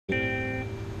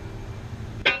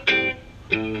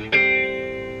Ain't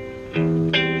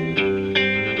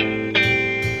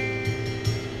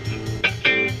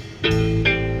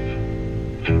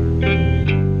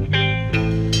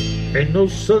no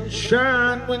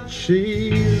sunshine when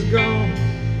she's gone.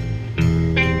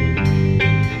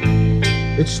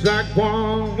 It's like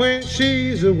one when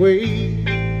she's away.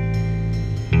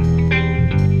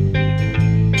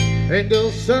 Ain't no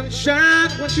sunshine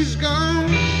when she's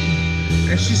gone,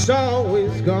 and she's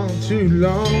always gone too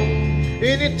long.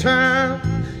 Anytime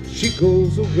she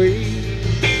goes away,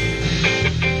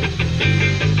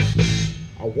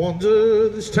 I wonder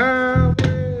this time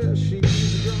where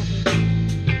she's gone.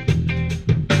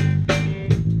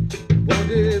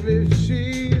 Wonder if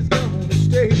she's gonna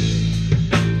stay.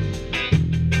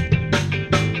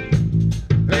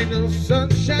 Ain't no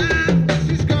sunshine when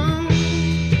she's gone.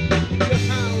 Your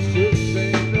house just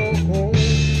ain't no home.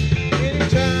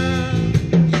 Anytime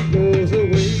she goes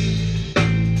away.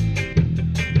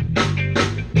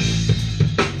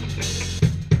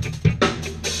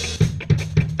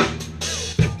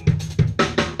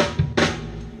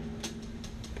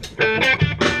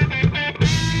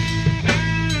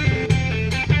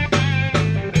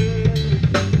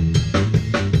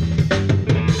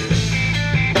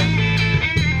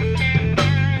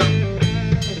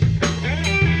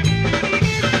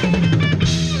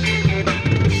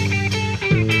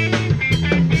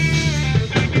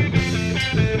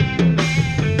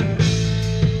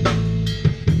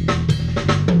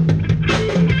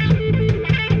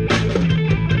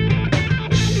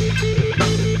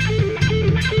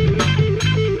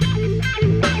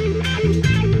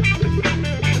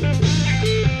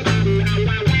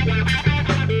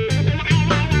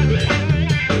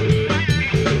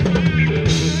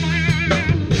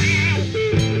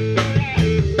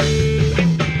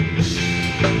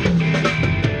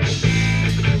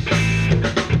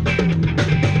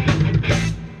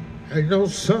 Ain't no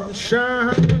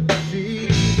sunshine when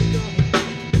she's gone.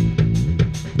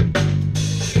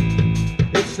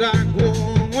 It's like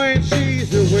warm when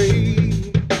she's away.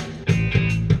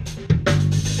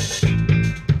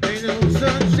 Ain't no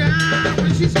sunshine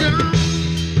when she's gone.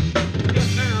 The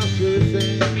house just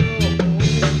ain't no home.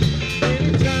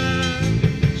 Anytime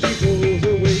she goes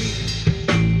away.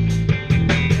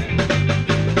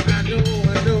 I know,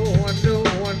 I know, I know,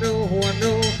 I know, I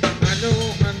know, I know,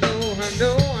 I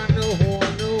know, I know.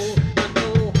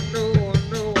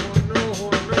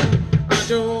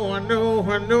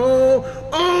 I know,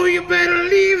 oh, you better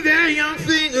leave that young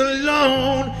thing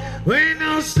alone. Ain't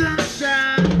no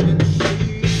sunshine when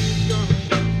she's gone.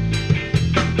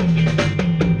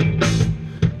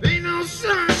 Ain't no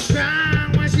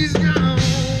sunshine when she's gone.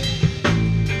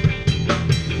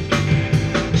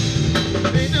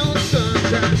 Ain't no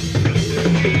sunshine.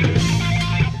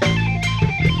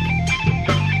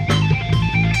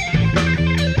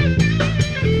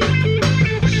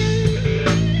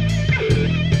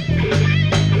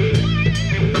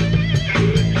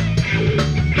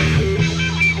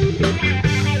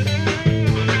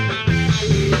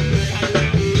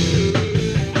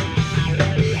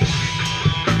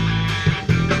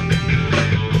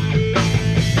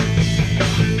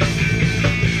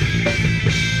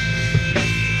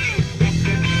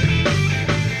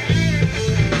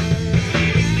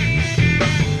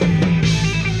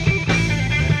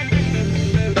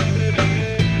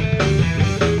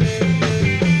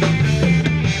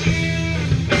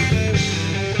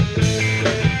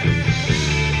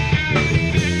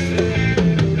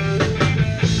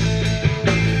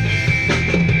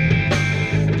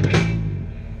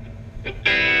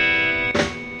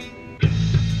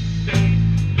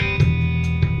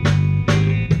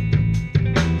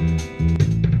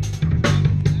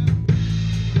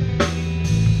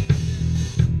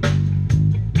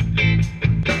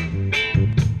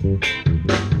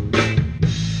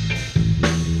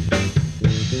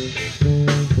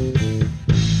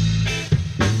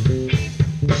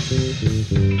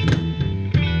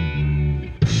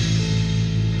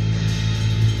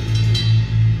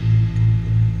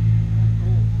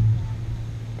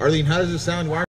 Arlene, how does it sound? Why